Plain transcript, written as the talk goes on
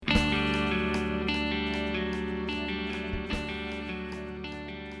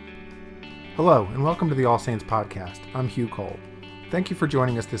Hello, and welcome to the All Saints Podcast. I'm Hugh Cole. Thank you for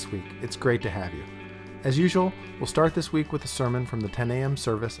joining us this week. It's great to have you. As usual, we'll start this week with a sermon from the 10 a.m.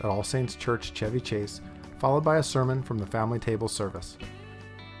 service at All Saints Church, Chevy Chase, followed by a sermon from the Family Table service.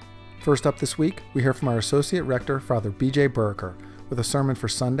 First up this week, we hear from our Associate Rector, Father B.J. Buracker, with a sermon for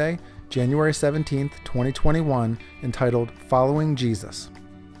Sunday, January 17th, 2021, entitled Following Jesus.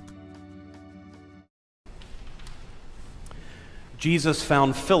 Jesus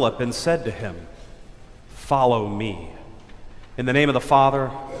found Philip and said to him, "Follow me." In the name of the Father,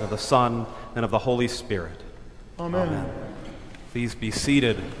 of the Son, and of the Holy Spirit. Amen. Please be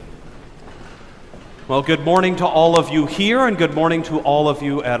seated. Well, good morning to all of you here, and good morning to all of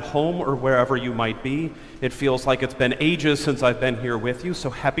you at home or wherever you might be. It feels like it's been ages since I've been here with you,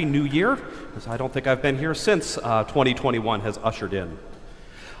 so Happy New Year, because I don't think I've been here since 2021 has ushered in.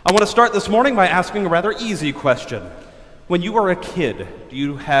 I want to start this morning by asking a rather easy question. When you were a kid, do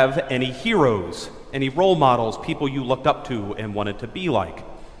you have any heroes, any role models, people you looked up to and wanted to be like?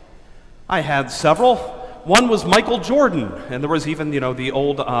 I had several. One was Michael Jordan, and there was even, the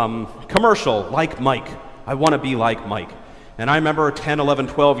old commercial, like Mike. I want to be like Mike. And I remember 10, 11,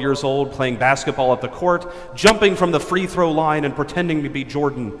 12 years old playing basketball at the court, jumping from the free throw line and pretending to be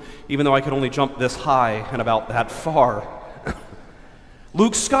Jordan, even though I could only jump this high and about that far.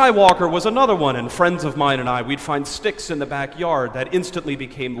 Luke Skywalker was another one, and friends of mine and I, we'd find sticks in the backyard that instantly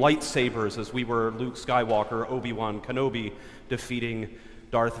became lightsabers as we were Luke Skywalker, Obi-Wan Kenobi, defeating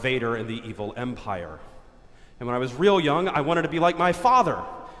Darth Vader and the evil Empire. And when I was real young, I wanted to be like my father.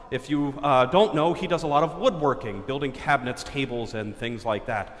 If you don't know, he does a lot of woodworking, building cabinets, tables, and things like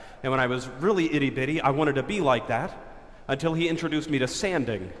that. And when I was really itty-bitty, I wanted to be like that until he introduced me to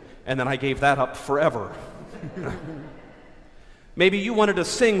sanding, and then I gave that up forever. Maybe you wanted to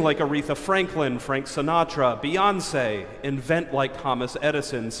sing like Aretha Franklin, Frank Sinatra, Beyonce, invent like Thomas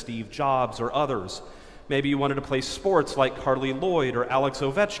Edison, Steve Jobs, or others. Maybe you wanted to play sports like Carly Lloyd or Alex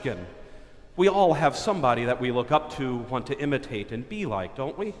Ovechkin. We all have somebody that we look up to, want to imitate and be like,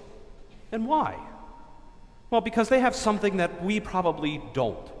 don't we? And why? Well, because they have something that we probably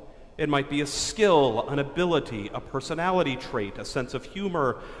don't. It might be a skill, an ability, a personality trait, a sense of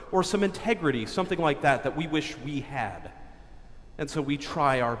humor, or some integrity, something like that we wish we had. And so we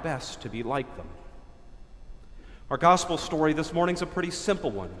try our best to be like them. Our gospel story this morning's a pretty simple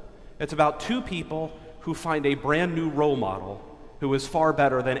one. It's about two people who find a brand new role model who is far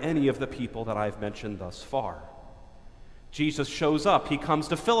better than any of the people that I've mentioned thus far. Jesus shows up. He comes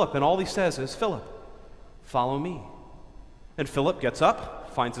to Philip, and all he says is, "Philip, follow me." And Philip gets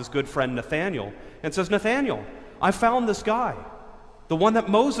up, finds his good friend Nathaniel, and says, "Nathaniel, I found this guy, the one that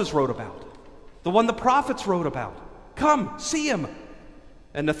Moses wrote about, the one the prophets wrote about. Come, see him."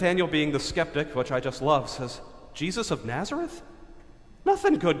 And Nathaniel, being the skeptic, which I just love, says, "Jesus of Nazareth?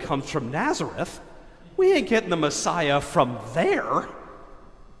 Nothing good comes from Nazareth. We ain't getting the Messiah from there."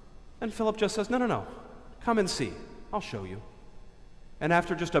 And Philip just says, No, come and see. I'll show you." And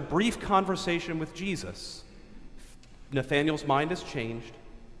after just a brief conversation with Jesus, Nathaniel's mind is changed,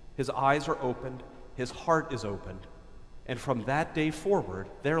 his eyes are opened, his heart is opened, and from that day forward,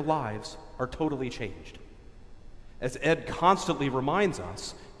 their lives are totally changed. As Ed constantly reminds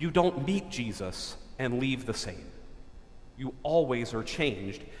us, you don't meet Jesus and leave the same. You always are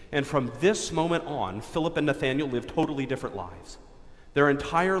changed. And from this moment on, Philip and Nathaniel live totally different lives. Their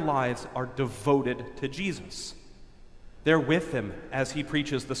entire lives are devoted to Jesus. They're with him as he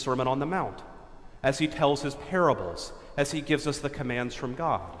preaches the Sermon on the Mount, as he tells his parables, as he gives us the commands from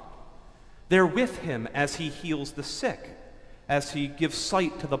God. They're with him as he heals the sick, as he gives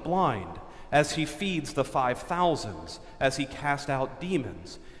sight to the blind, as he feeds the 5,000s, as he casts out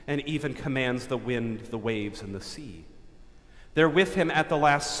demons, and even commands the wind, the waves, and the sea. They're with him at the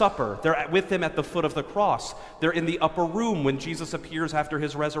Last Supper. They're with him at the foot of the cross. They're in the upper room when Jesus appears after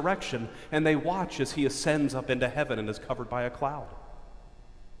his resurrection, and they watch as he ascends up into heaven and is covered by a cloud.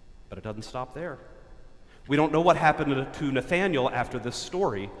 But it doesn't stop there. We don't know what happened to Nathaniel after this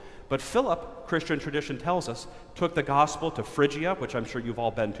story, but Philip, Christian tradition tells us, took the gospel to Phrygia, which I'm sure you've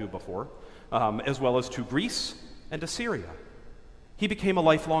all been to before, as well as to Greece and to Syria. He became a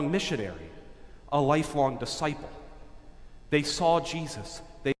lifelong missionary, a lifelong disciple. They saw Jesus,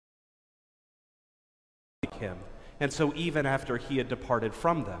 they like him, and so even after he had departed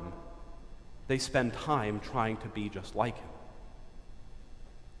from them, they spend time trying to be just like him.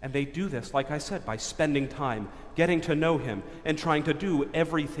 And they do this, like I said, by spending time, getting to know him, and trying to do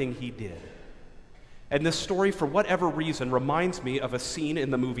everything he did. And this story, for whatever reason, reminds me of a scene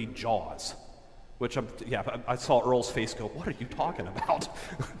in the movie Jaws, which I saw Earl's face go, "What are you talking about?"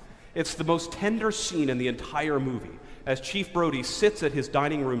 It's the most tender scene in the entire movie. as Chief Brody sits at his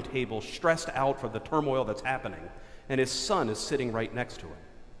dining room table, stressed out from the turmoil that's happening, and his son is sitting right next to him.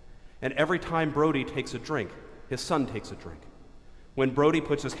 And every time Brody takes a drink, his son takes a drink. When Brody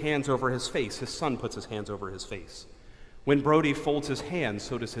puts his hands over his face, his son puts his hands over his face. When Brody folds his hands,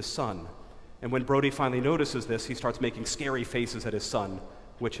 so does his son. And when Brody finally notices this, he starts making scary faces at his son,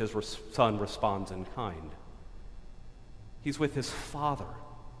 which his son responds in kind. He's with his father.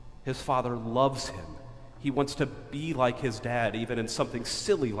 His father loves him. He wants to be like his dad, even in something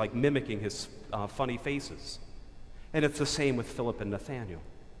silly like mimicking his funny faces. And it's the same with Philip and Nathaniel.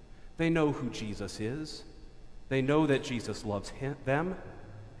 They know who Jesus is. They know that Jesus loves them,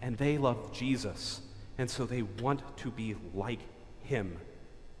 and they love Jesus. And so they want to be like him.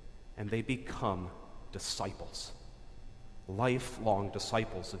 And they become disciples, lifelong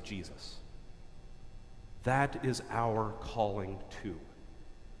disciples of Jesus. That is our calling too.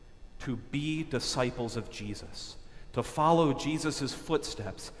 To be disciples of Jesus, to follow Jesus'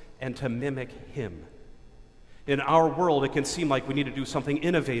 footsteps, and to mimic him. In our world, it can seem like we need to do something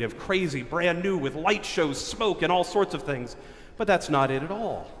innovative, crazy, brand new, with light shows, smoke, and all sorts of things. But that's not it at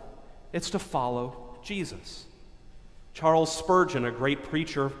all. It's to follow Jesus. Charles Spurgeon, a great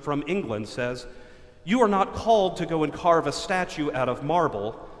preacher from England, says, "You are not called to go and carve a statue out of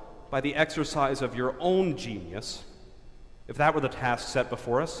marble by the exercise of your own genius. If that were the task set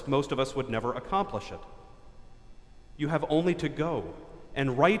before us, most of us would never accomplish it. You have only to go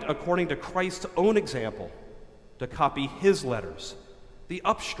and write according to Christ's own example, to copy his letters, the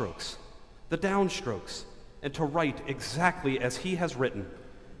upstrokes, the downstrokes, and to write exactly as he has written,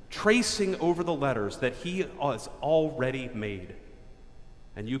 tracing over the letters that he has already made.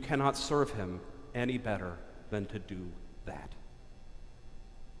 And you cannot serve him any better than to do that."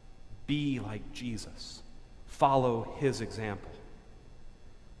 Be like Jesus. Follow his example.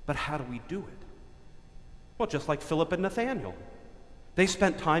 But how do we do it? Well, just like Philip and Nathaniel. They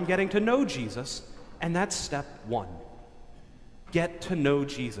spent time getting to know Jesus, and that's step one. Get to know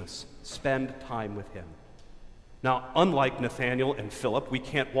Jesus. Spend time with him. Now, unlike Nathaniel and Philip, we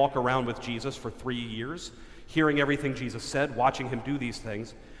can't walk around with Jesus for 3 years, hearing everything Jesus said, watching him do these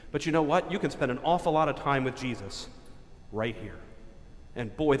things. But you know what? You can spend an awful lot of time with Jesus right here.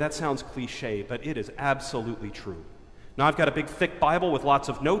 And boy, that sounds cliche, but it is absolutely true. Now, I've got a big, thick Bible with lots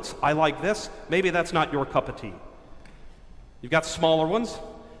of notes. I like this. Maybe that's not your cup of tea. You've got smaller ones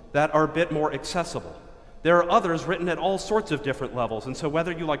that are a bit more accessible. There are others written at all sorts of different levels, and so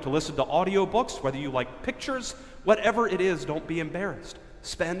whether you like to listen to audiobooks, whether you like pictures, whatever it is, don't be embarrassed.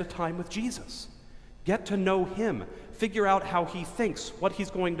 Spend time with Jesus. Get to know him. Figure out how he thinks, what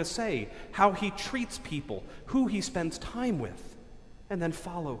he's going to say, how he treats people, who he spends time with, and then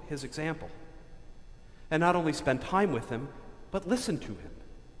follow his example. And not only spend time with him, but listen to him.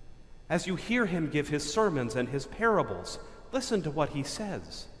 As you hear him give his sermons and his parables, listen to what he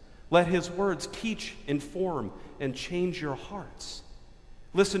says. Let his words teach, inform, and change your hearts.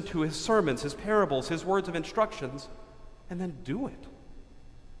 Listen to his sermons, his parables, his words of instructions, and then do it.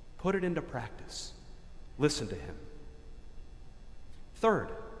 Put it into practice. Listen to him. Third,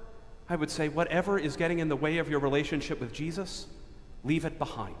 I would say whatever is getting in the way of your relationship with Jesus, leave it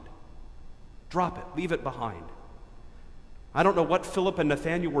behind. Drop it. Leave it behind. I don't know what Philip and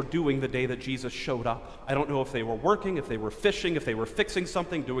Nathaniel were doing the day that Jesus showed up. I don't know if they were working, if they were fishing, if they were fixing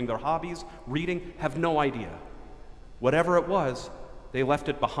something, doing their hobbies, reading, have no idea. Whatever it was, they left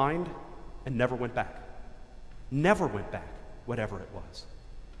it behind and never went back. Never went back, whatever it was.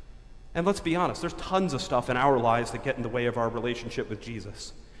 And let's be honest, there's tons of stuff in our lives that get in the way of our relationship with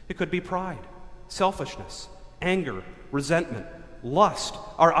Jesus. It could be pride, selfishness, anger, resentment, lust,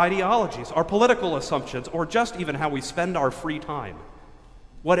 our ideologies, our political assumptions, or just even how we spend our free time.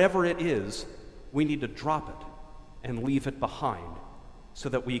 Whatever it is, we need to drop it and leave it behind so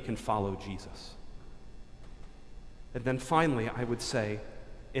that we can follow Jesus. And then finally, I would say,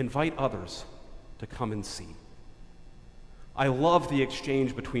 invite others to come and see. I love the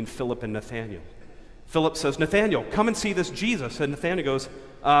exchange between Philip and Nathaniel. Philip says, "Nathaniel, come and see this Jesus." And Nathaniel goes,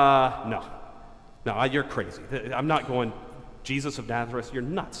 no, you're crazy. I'm not going. Jesus of Nazareth, you're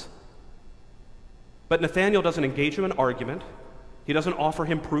nuts. But Nathaniel doesn't engage him in argument. He doesn't offer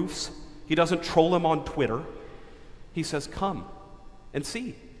him proofs. He doesn't troll him on Twitter. He says, "Come and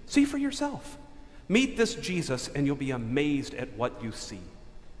see. See for yourself. Meet this Jesus and you'll be amazed at what you see."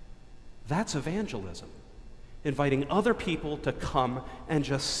 That's evangelism. Inviting other people to come and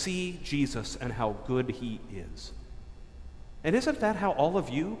just see Jesus and how good he is. And isn't that how all of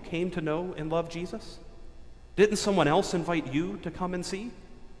you came to know and love Jesus? Didn't someone else invite you to come and see?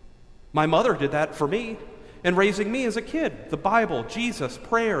 My mother did that for me. And raising me as a kid, the Bible, Jesus,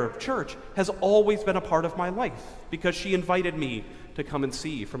 prayer, church has always been a part of my life because she invited me to come and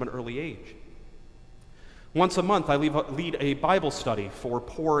see from an early age. Once a month, I lead a Bible study for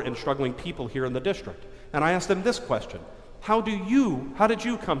poor and struggling people here in the district. And I ask them this question: how did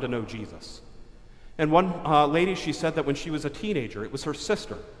you come to know Jesus? And one lady, she said that when she was a teenager, it was her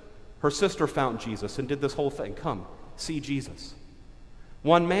sister. Her sister found Jesus and did this whole thing. Come, see Jesus.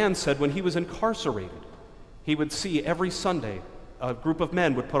 One man said when he was incarcerated, he would see every Sunday a group of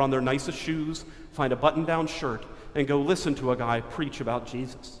men would put on their nicest shoes, find a button-down shirt, and go listen to a guy preach about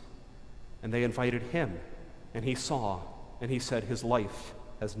Jesus. And they invited him, and he saw, and he said his life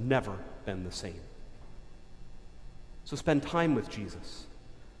has never been the same. So spend time with Jesus.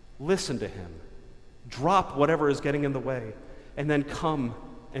 Listen to him. Drop whatever is getting in the way, and then come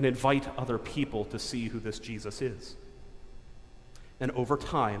and invite other people to see who this Jesus is. And over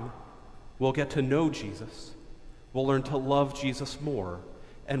time, we'll get to know Jesus. We'll learn to love Jesus more,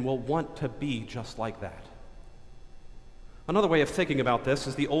 and we'll want to be just like that. Another way of thinking about this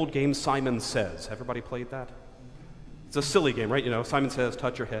is the old game Simon Says. Everybody played that? It's a silly game, right? You know, Simon says,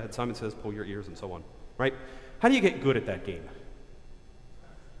 touch your head. Simon says, pull your ears, and so on, right? How do you get good at that game?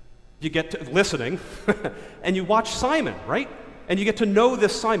 You get to listening, and you watch Simon, right? And you get to know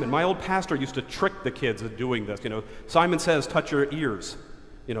this Simon. My old pastor used to trick the kids into doing this. You know, Simon says, touch your ears.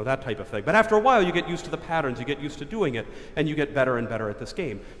 You know, that type of thing. But after a while, you get used to the patterns, you get used to doing it, and you get better and better at this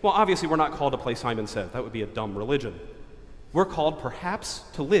game. Well, obviously, we're not called to play Simon Says. That would be a dumb religion. We're called, perhaps,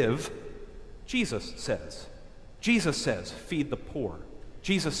 to live Jesus Says. Jesus says, feed the poor.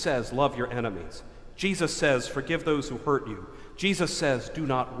 Jesus says, love your enemies. Jesus says, forgive those who hurt you. Jesus says, do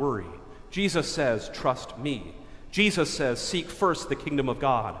not worry. Jesus says, trust me. Jesus says, seek first the kingdom of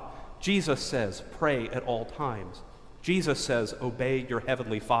God. Jesus says, pray at all times. Jesus says, obey your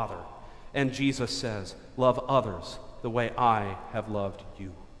heavenly Father. And Jesus says, love others the way I have loved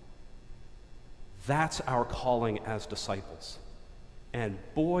you. That's our calling as disciples. And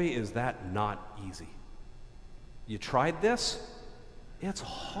boy, is that not easy. You tried this? It's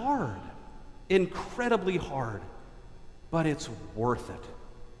hard. Incredibly hard. But it's worth it.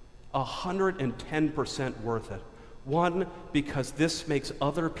 110% worth it. One, because this makes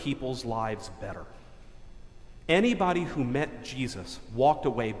other people's lives better. Anybody who met Jesus walked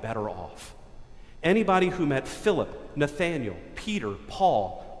away better off. Anybody who met Philip, Nathaniel, Peter,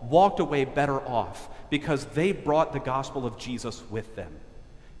 Paul walked away better off because they brought the gospel of Jesus with them.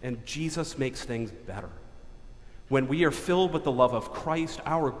 And Jesus makes things better. When we are filled with the love of Christ,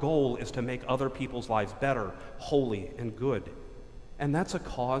 our goal is to make other people's lives better, holy, and good. And that's a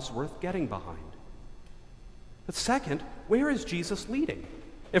cause worth getting behind. But second, where is Jesus leading?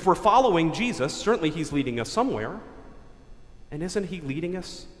 If we're following Jesus, certainly he's leading us somewhere. And isn't he leading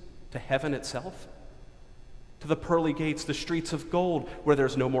us to heaven itself? To the pearly gates, the streets of gold, where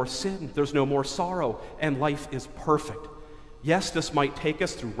there's no more sin, there's no more sorrow, and life is perfect. Yes, this might take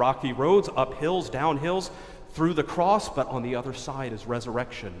us through rocky roads, up hills, down hills, through the cross, but on the other side is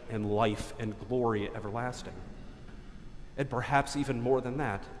resurrection and life and glory everlasting. And perhaps even more than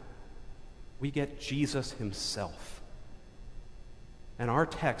that, we get Jesus himself. And our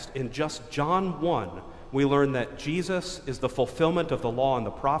text, in just John 1, we learn that Jesus is the fulfillment of the law and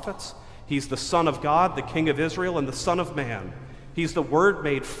the prophets. He's the Son of God, the King of Israel, and the Son of Man. He's the Word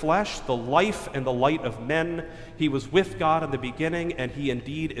made flesh, the life and the light of men. He was with God in the beginning, and he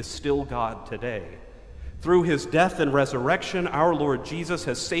indeed is still God today. Through his death and resurrection, our Lord Jesus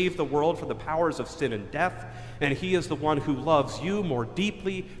has saved the world from the powers of sin and death, and he is the one who loves you more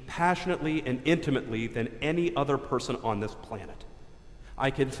deeply, passionately, and intimately than any other person on this planet.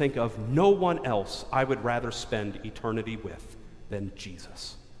 I can think of no one else I would rather spend eternity with than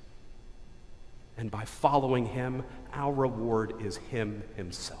Jesus. And by following him, our reward is him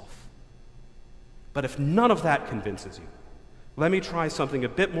himself. But if none of that convinces you, let me try something a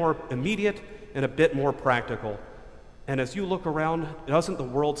bit more immediate and a bit more practical. And as you look around, doesn't the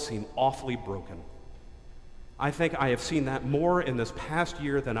world seem awfully broken? I think I have seen that more in this past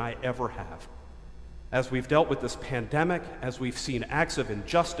year than I ever have. As we've dealt with this pandemic, as we've seen acts of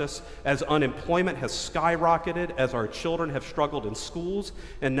injustice, as unemployment has skyrocketed, as our children have struggled in schools,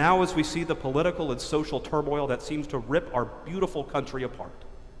 and now as we see the political and social turmoil that seems to rip our beautiful country apart.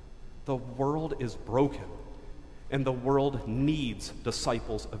 The world is broken, and the world needs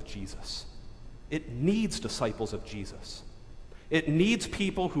disciples of Jesus. It needs disciples of Jesus. It needs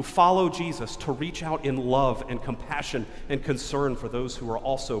people who follow Jesus to reach out in love and compassion and concern for those who are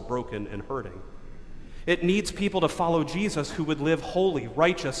also broken and hurting. It needs people to follow Jesus who would live holy,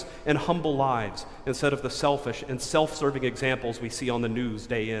 righteous, and humble lives instead of the selfish and self-serving examples we see on the news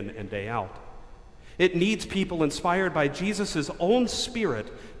day in and day out. It needs people inspired by Jesus' own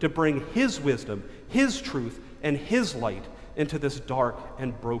Spirit to bring his wisdom, his truth, and his light into this dark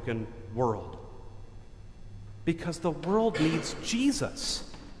and broken world. Because the world needs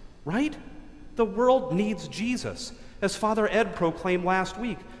Jesus, right? The world needs Jesus. As Father Ed proclaimed last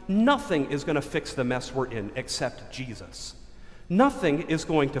week, nothing is going to fix the mess we're in except Jesus. Nothing is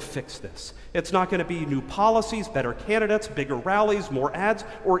going to fix this. It's not going to be new policies, better candidates, bigger rallies, more ads,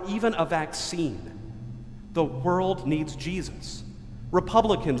 or even a vaccine. The world needs Jesus.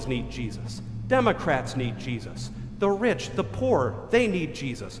 Republicans need Jesus. Democrats need Jesus. The rich, the poor, they need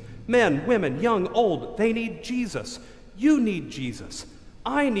Jesus. Men, women, young, old, they need Jesus. You need Jesus.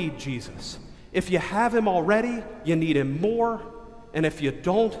 I need Jesus. If you have him already, you need him more. And if you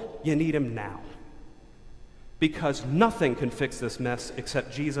don't, you need him now. Because nothing can fix this mess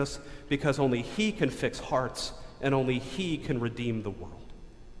except Jesus, because only he can fix hearts, and only he can redeem the world.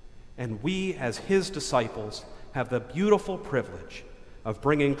 And we, as his disciples, have the beautiful privilege of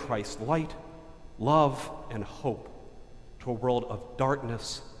bringing Christ's light, love, and hope to a world of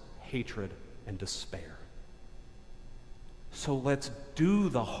darkness, hatred, and despair. So let's do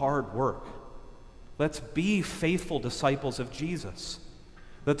the hard work. Let's be faithful disciples of Jesus.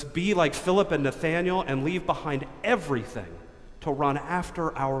 Let's be like Philip and Nathanael and leave behind everything to run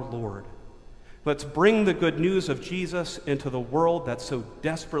after our Lord. Let's bring the good news of Jesus into the world that so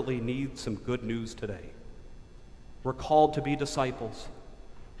desperately needs some good news today. We're called to be disciples.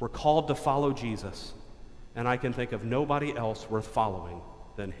 We're called to follow Jesus. And I can think of nobody else worth following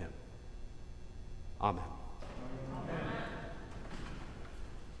than him. Amen.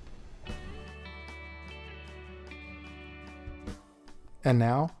 And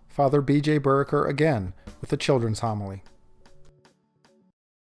now, Father B.J. Buracker again with the children's homily.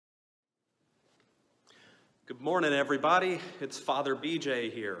 Good morning, everybody. It's Father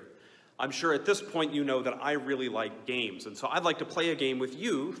B.J. here. I'm sure at this point you know that I really like games, and so I'd like to play a game with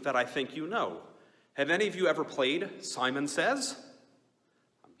you that I think you know. Have any of you ever played Simon Says?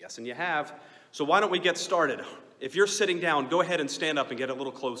 I'm guessing you have. So why don't we get started? If you're sitting down, go ahead and stand up and get a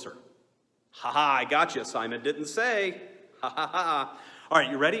little closer. Ha-ha, I got you. Simon didn't say. Ha-ha-ha. All right,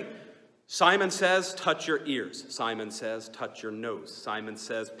 you ready? Simon says, touch your ears. Simon says, touch your nose. Simon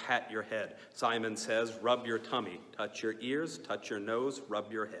says, pat your head. Simon says, rub your tummy. Touch your ears, touch your nose, rub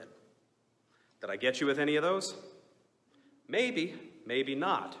your head. Did I get you with any of those? Maybe, maybe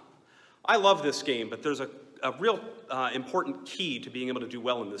not. I love this game, but there's a real important key to being able to do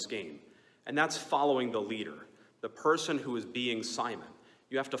well in this game, and that's following the leader, the person who is being Simon.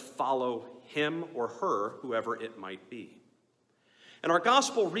 You have to follow him or her, whoever it might be. In our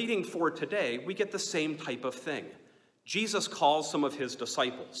gospel reading for today, we get the same type of thing. Jesus calls some of his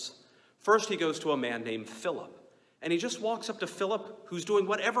disciples. First, he goes to a man named Philip, and he just walks up to Philip, who's doing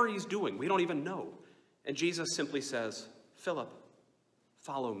whatever he's doing. We don't even know. And Jesus simply says, Philip,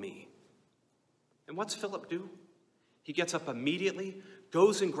 follow me. And what's Philip do? He gets up immediately,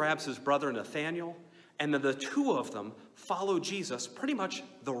 goes and grabs his brother Nathanael, and then the two of them follow Jesus pretty much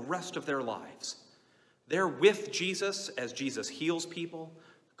the rest of their lives. They're with Jesus as Jesus heals people,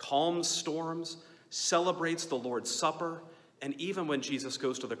 calms storms, celebrates the Lord's Supper, and even when Jesus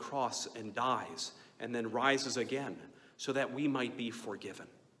goes to the cross and dies and then rises again so that we might be forgiven.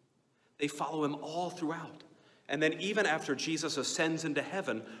 They follow him all throughout. And then even after Jesus ascends into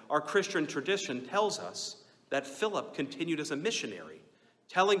heaven, our Christian tradition tells us that Philip continued as a missionary,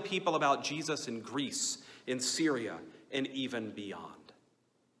 telling people about Jesus in Greece, in Syria, and even beyond.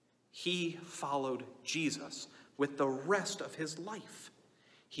 He followed Jesus with the rest of his life.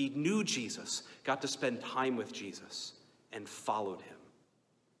 He knew Jesus, got to spend time with Jesus, and followed him.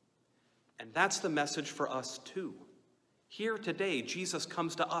 And that's the message for us too. Here today, Jesus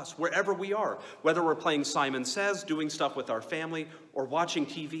comes to us wherever we are, whether we're playing Simon Says, doing stuff with our family, or watching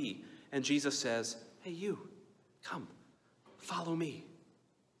TV. And Jesus says, hey, you, come, follow me.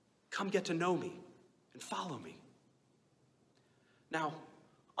 Come get to know me and follow me. Now,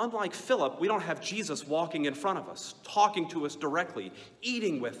 unlike Philip, we don't have Jesus walking in front of us, talking to us directly,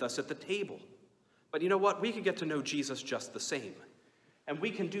 eating with us at the table. But you know what? We can get to know Jesus just the same. And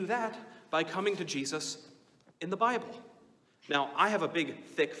we can do that by coming to Jesus in the Bible. Now, I have a big,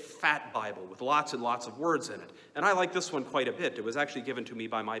 thick, fat Bible with lots and lots of words in it, and I like this one quite a bit. It was actually given to me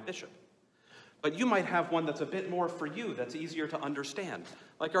by my bishop. But you might have one that's a bit more for you, that's easier to understand,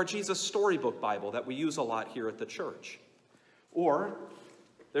 like our Jesus Storybook Bible that we use a lot here at the church. Or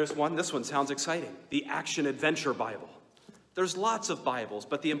there's one, this one sounds exciting, the Action Adventure Bible. There's lots of Bibles,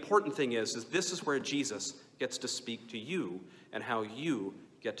 but the important thing is this is where Jesus gets to speak to you and how you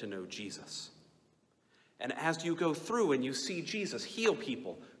get to know Jesus. And as you go through and you see Jesus heal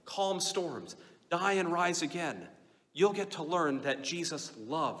people, calm storms, die and rise again, you'll get to learn that Jesus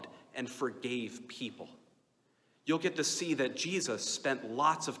loved and forgave people. You'll get to see that Jesus spent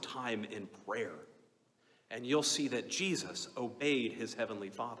lots of time in prayer. And you'll see that Jesus obeyed his heavenly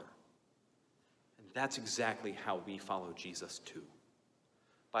Father. And that's exactly how we follow Jesus too.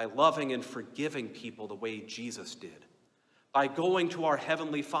 By loving and forgiving people the way Jesus did. By going to our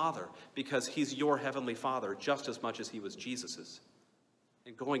heavenly Father, because he's your heavenly Father just as much as he was Jesus's.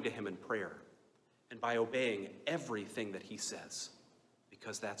 And going to him in prayer. And by obeying everything that he says,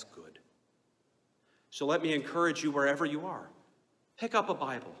 because that's good. So let me encourage you wherever you are. Pick up a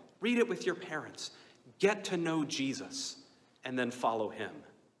Bible, read it with your parents, get to know Jesus, and then follow him.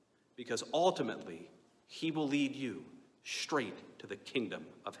 Because ultimately, he will lead you straight to the kingdom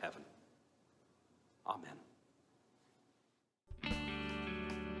of heaven. Amen.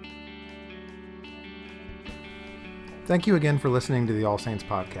 Thank you again for listening to the All Saints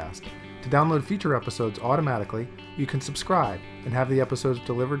podcast. To download future episodes automatically, you can subscribe and have the episodes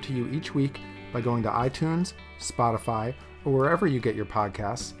delivered to you each week by going to iTunes, Spotify, or wherever you get your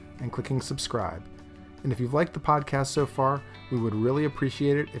podcasts and clicking subscribe. And if you've liked the podcast so far, we would really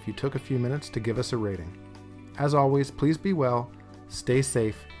appreciate it if you took a few minutes to give us a rating. As always, please be well, stay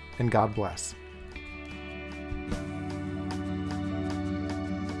safe, and God bless.